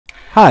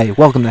Hi,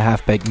 welcome to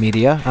Half Baked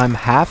Media. I'm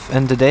Half,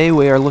 and today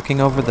we are looking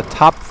over the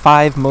top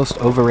 5 most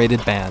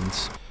overrated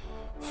bands.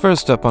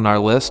 First up on our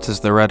list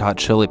is the Red Hot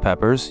Chili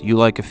Peppers. You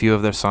like a few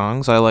of their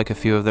songs, I like a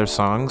few of their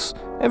songs.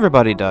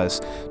 Everybody does.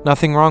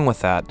 Nothing wrong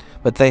with that,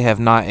 but they have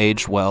not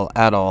aged well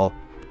at all.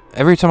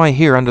 Every time I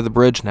hear Under the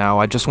Bridge now,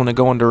 I just want to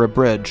go under a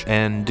bridge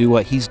and do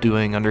what he's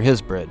doing under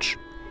his bridge.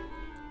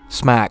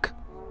 Smack.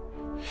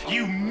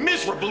 You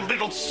miserable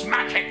little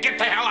smackhead, get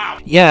the hell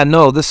out! Yeah,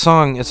 no, this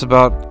song is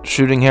about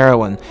shooting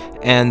heroin,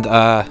 and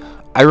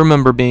I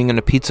remember being in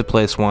a pizza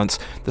place once.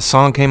 The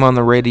song came on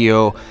the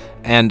radio,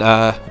 and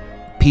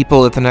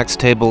people at the next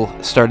table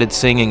started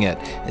singing it.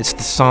 It's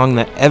the song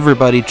that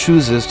everybody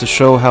chooses to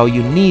show how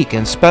unique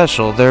and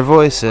special their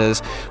voice is,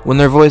 when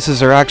their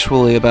voices are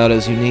actually about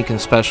as unique and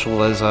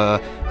special as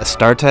a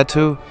star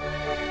tattoo.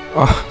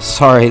 Oh,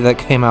 sorry, that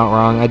came out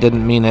wrong. I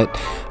didn't mean it.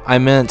 I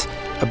meant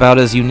about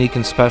as unique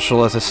and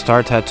special as a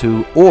star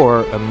tattoo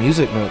or a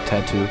music note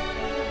tattoo.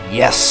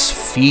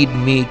 Yes, feed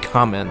me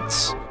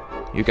comments.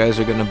 You guys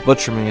are gonna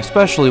butcher me,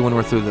 especially when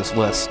we're through this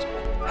list.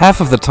 Half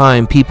of the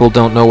time, people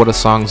don't know what a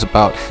song's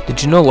about.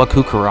 Did you know La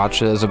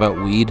Cucaracha is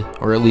about weed?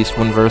 Or at least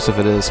one verse of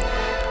it is.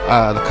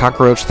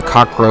 The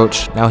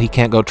cockroach, now he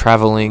can't go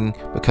traveling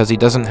because he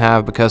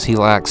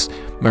lacks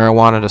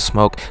marijuana to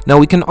smoke. Now,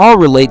 we can all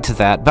relate to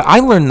that, but I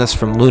learned this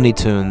from Looney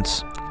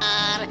Tunes.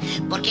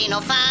 Porque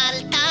no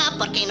falta,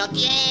 porque no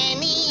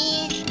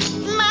tiene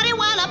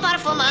marihuana para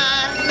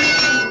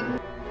fumar.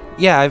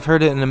 Yeah, I've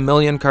heard it in a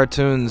million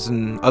cartoons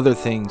and other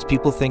things.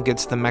 People think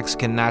it's the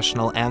Mexican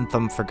national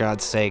anthem, for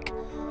God's sake.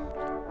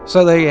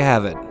 So there you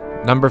have it.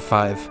 Number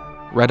 5,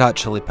 Red Hot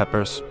Chili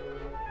Peppers.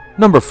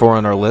 Number 4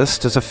 on our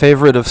list is a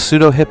favorite of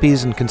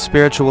pseudo-hippies and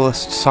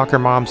conspiritualist soccer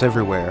moms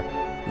everywhere,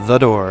 The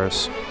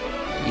Doors.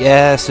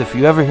 Yes, if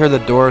you ever hear The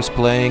Doors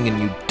playing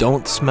and you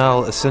don't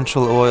smell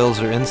essential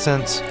oils or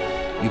incense,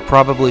 you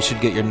probably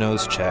should get your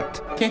nose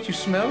checked. Can't you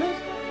smell it?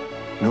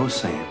 No,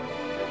 Sam.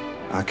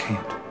 I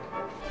can't.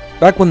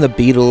 Back when the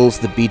Beatles,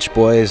 the Beach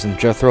Boys, and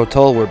Jethro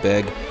Tull were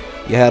big,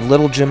 you had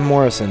little Jim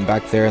Morrison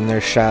back there in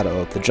their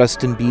shadow, the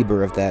Justin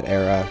Bieber of that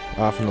era,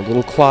 off in a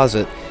little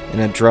closet in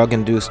a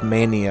drug-induced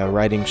mania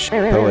writing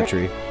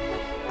poetry.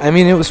 I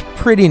mean, it was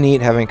pretty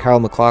neat having Kyle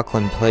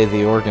MacLachlan play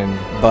the organ,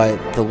 but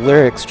the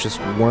lyrics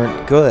just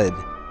weren't good.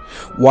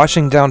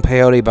 Washing down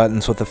peyote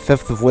buttons with a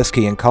fifth of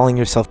whiskey and calling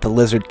yourself the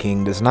Lizard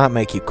King does not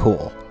make you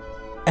cool.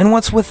 And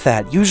what's with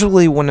that?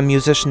 Usually when a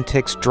musician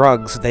takes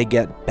drugs, they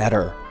get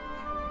better.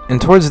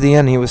 And towards the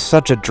end, he was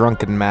such a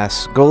drunken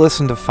mess. Go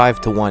listen to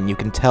 5 to 1, you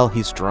can tell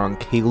he's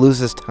drunk, he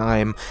loses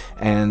time,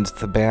 and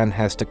the band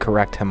has to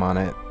correct him on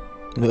it.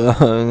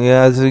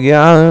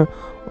 One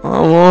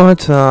more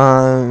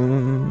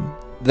time.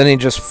 Then he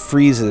just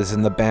freezes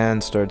and the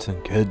band starts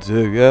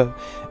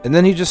and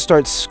then he just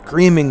starts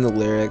screaming the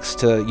lyrics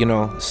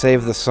to,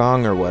 save the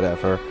song or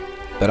whatever.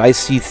 But I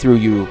see through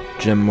you,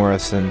 Jim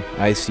Morrison.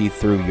 I see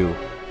through you.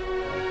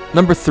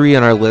 Number 3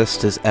 on our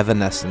list is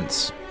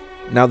evanescence.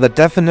 Now, the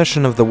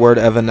definition of the word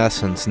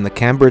evanescence in the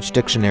Cambridge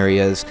Dictionary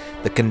is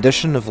the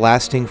condition of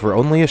lasting for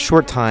only a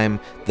short time,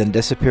 then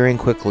disappearing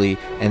quickly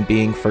and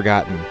being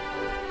forgotten.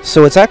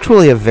 So it's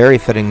actually a very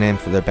fitting name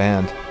for their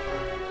band.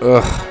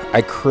 Ugh,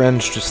 I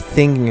cringe just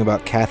thinking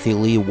about Kathy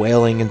Lee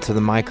wailing into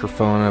the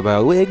microphone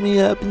about "Wake me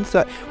up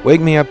inside,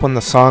 wake me up when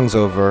the song's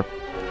over."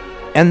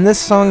 And this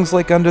song's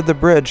like Under the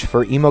Bridge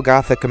for emo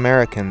gothic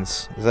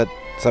Americans. Is that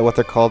what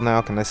they're called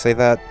now? Can I say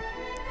that?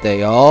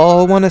 They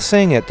all want to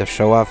sing it to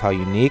show off how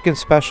unique and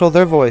special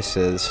their voice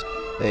is.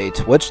 They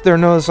twitch their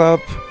nose up,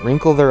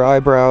 wrinkle their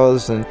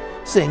eyebrows, and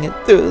sing it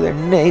through their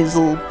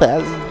nasal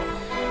passage.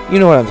 You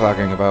know what I'm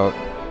talking about.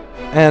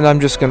 And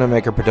I'm just gonna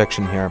make a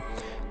prediction here.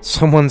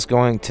 Someone's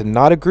going to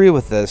not agree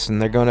with this, and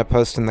they're going to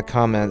post in the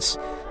comments,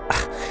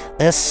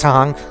 "This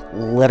song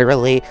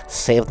literally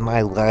saved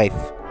my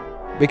life."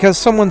 Because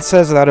someone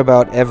says that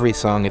about every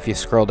song if you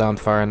scroll down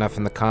far enough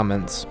in the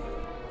comments.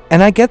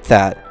 And I get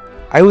that.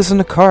 I was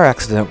in a car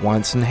accident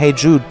once, and Hey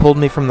Jude pulled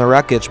me from the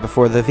wreckage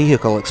before the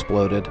vehicle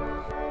exploded.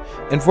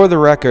 And for the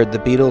record, the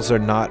Beatles are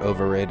not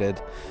overrated.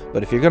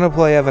 But if you're going to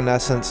play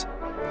Evanescence,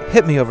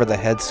 hit me over the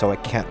head so I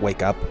can't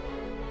wake up.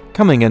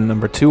 Coming in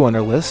number 2 on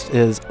our list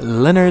is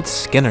Lynyrd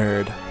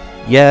Skynyrd.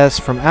 Yes,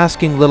 from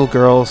asking little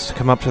girls to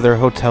come up to their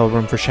hotel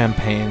room for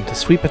champagne, to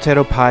sweet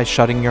potato pie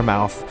shutting your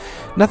mouth,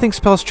 nothing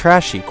spells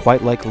trashy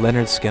quite like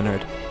Lynyrd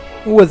Skynyrd,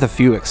 with a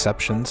few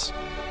exceptions.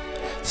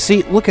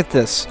 See, look at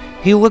this.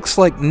 He looks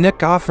like Nick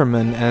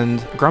Offerman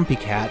and Grumpy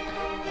Cat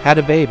had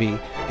a baby,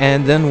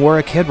 and then wore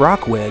a Kid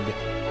Rock wig.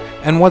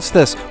 And what's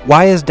this?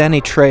 Why is Danny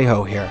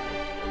Trejo here?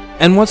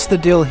 And what's the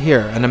deal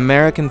here? An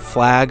American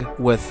flag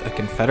with a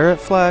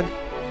Confederate flag?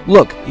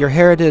 Look, your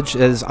heritage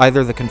is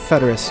either the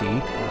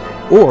Confederacy,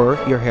 or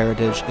your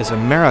heritage is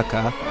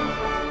America,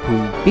 who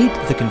beat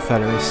the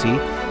Confederacy.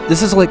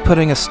 This is like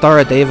putting a Star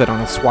of David on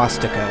a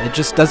swastika. It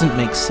just doesn't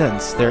make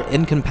sense. They're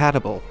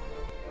incompatible.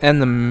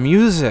 And the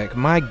music,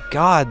 my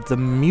god, the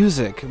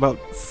music about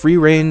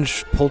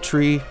free-range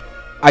poultry.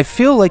 I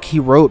feel like he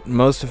wrote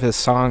most of his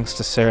songs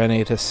to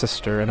serenade his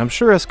sister, and I'm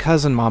sure his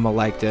cousin Mama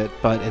liked it,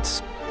 but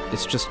it's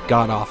just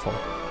god-awful.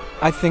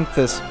 I think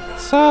this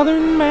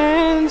Southern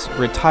man's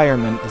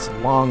retirement is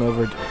long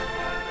overdue.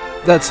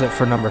 That's it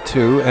for number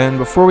 2, and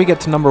before we get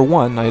to number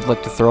 1, I'd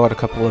like to throw out a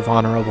couple of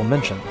honorable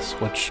mentions,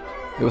 which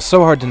it was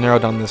so hard to narrow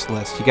down this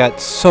list. You got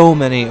so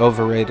many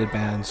overrated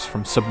bands,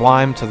 from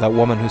Sublime to that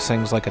woman who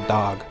sings like a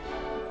dog.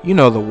 You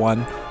know the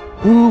one.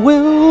 Who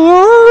will...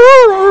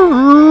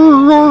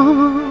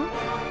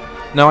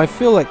 Now, I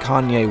feel like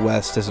Kanye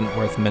West isn't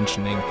worth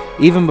mentioning.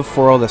 Even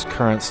before all this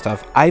current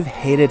stuff, I've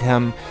hated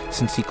him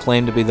since he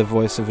claimed to be the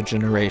voice of a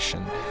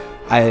generation.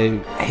 I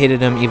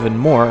hated him even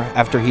more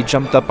after he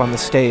jumped up on the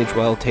stage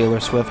while Taylor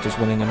Swift was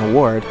winning an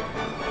award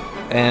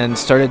and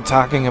started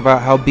talking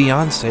about how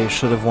Beyoncé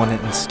should have won it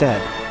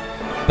instead.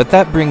 But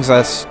that brings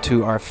us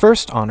to our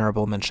first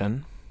honorable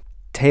mention,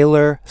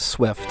 Taylor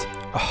Swift,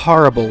 a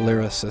horrible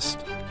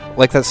lyricist.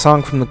 Like that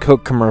song from the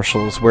Coke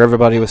commercials where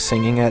everybody was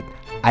singing it,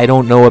 I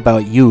don't know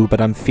about you, but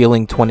I'm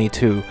feeling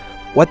 22.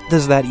 What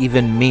does that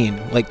even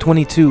mean? Like,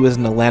 22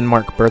 isn't a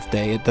landmark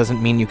birthday. It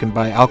doesn't mean you can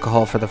buy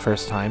alcohol for the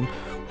first time.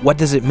 What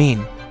does it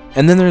mean?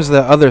 And then there's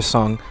the other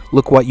song,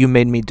 Look What You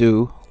Made Me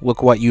Do,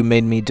 Look What You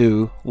Made Me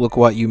Do, Look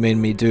What You Made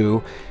Me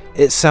Do.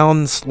 It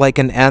sounds like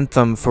an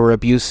anthem for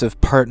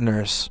abusive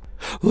partners.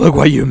 Look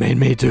what you made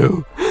me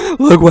do.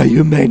 Look what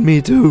you made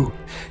me do.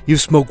 You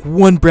smoke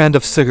one brand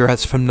of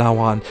cigarettes from now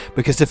on,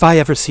 because if I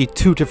ever see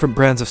 2 different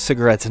brands of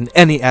cigarettes in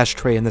any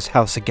ashtray in this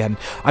house again,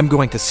 I'm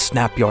going to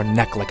snap your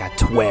neck like a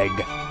twig.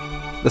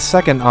 The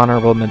second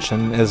honorable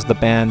mention is the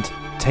band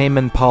Tame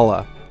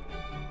Impala.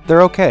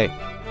 They're okay.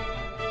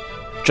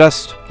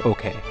 Just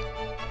okay.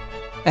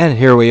 And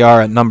here we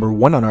are at number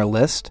 1 on our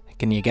list.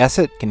 Can you guess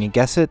it? Can you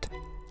guess it?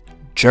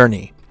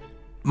 Journey.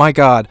 My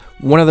god,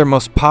 one of their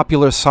most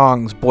popular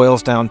songs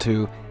boils down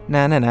to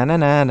na na na na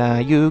na na,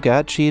 you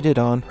got cheated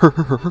on.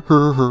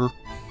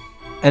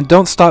 And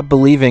Don't Stop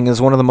Believing is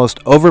one of the most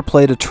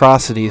overplayed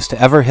atrocities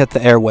to ever hit the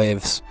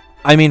airwaves.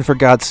 I mean, for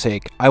God's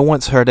sake, I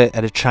once heard it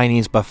at a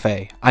Chinese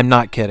buffet. I'm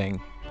not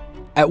kidding.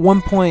 At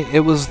one point,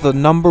 it was the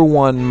number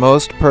 1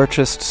 most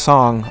purchased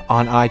song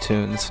on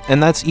iTunes,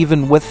 and that's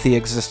even with the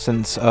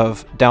existence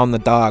of Down the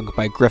Dog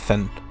by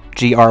Gryphon,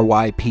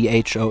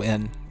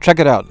 Gryphon. Check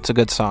it out, it's a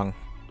good song.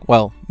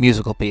 Well,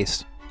 musical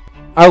piece.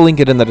 I'll link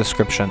it in the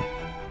description.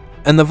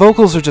 And the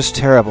vocals are just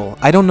terrible.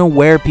 I don't know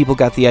where people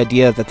got the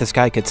idea that this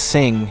guy could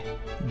sing,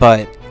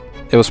 but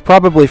it was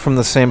probably from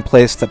the same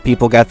place that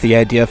people got the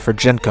idea for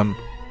Jenkum.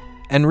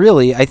 And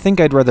really, I think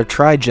I'd rather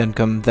try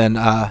Jenkum than,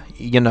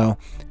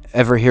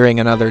 ever hearing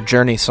another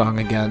Journey song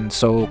again,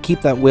 so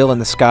keep that wheel in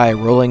the sky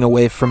rolling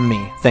away from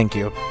me. Thank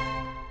you.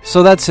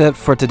 So that's it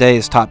for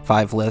today's top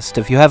 5 list.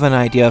 If you have an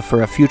idea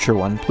for a future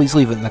one, please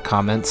leave it in the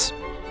comments.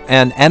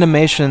 And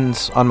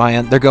animations on my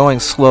end, they're going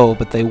slow,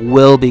 but they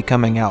will be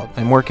coming out.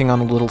 I'm working on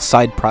a little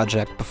side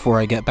project before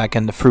I get back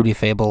into Fruity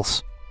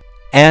Fables.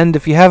 And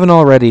if you haven't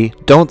already,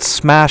 don't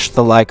smash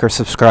the like or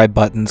subscribe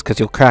buttons because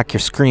you'll crack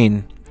your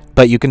screen.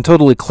 But you can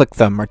totally click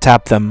them or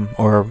tap them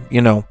or,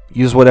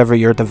 use whatever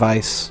your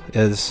device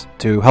is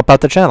to help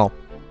out the channel.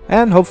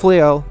 And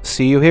hopefully I'll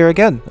see you here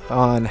again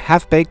on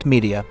Half-Baked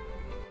Media.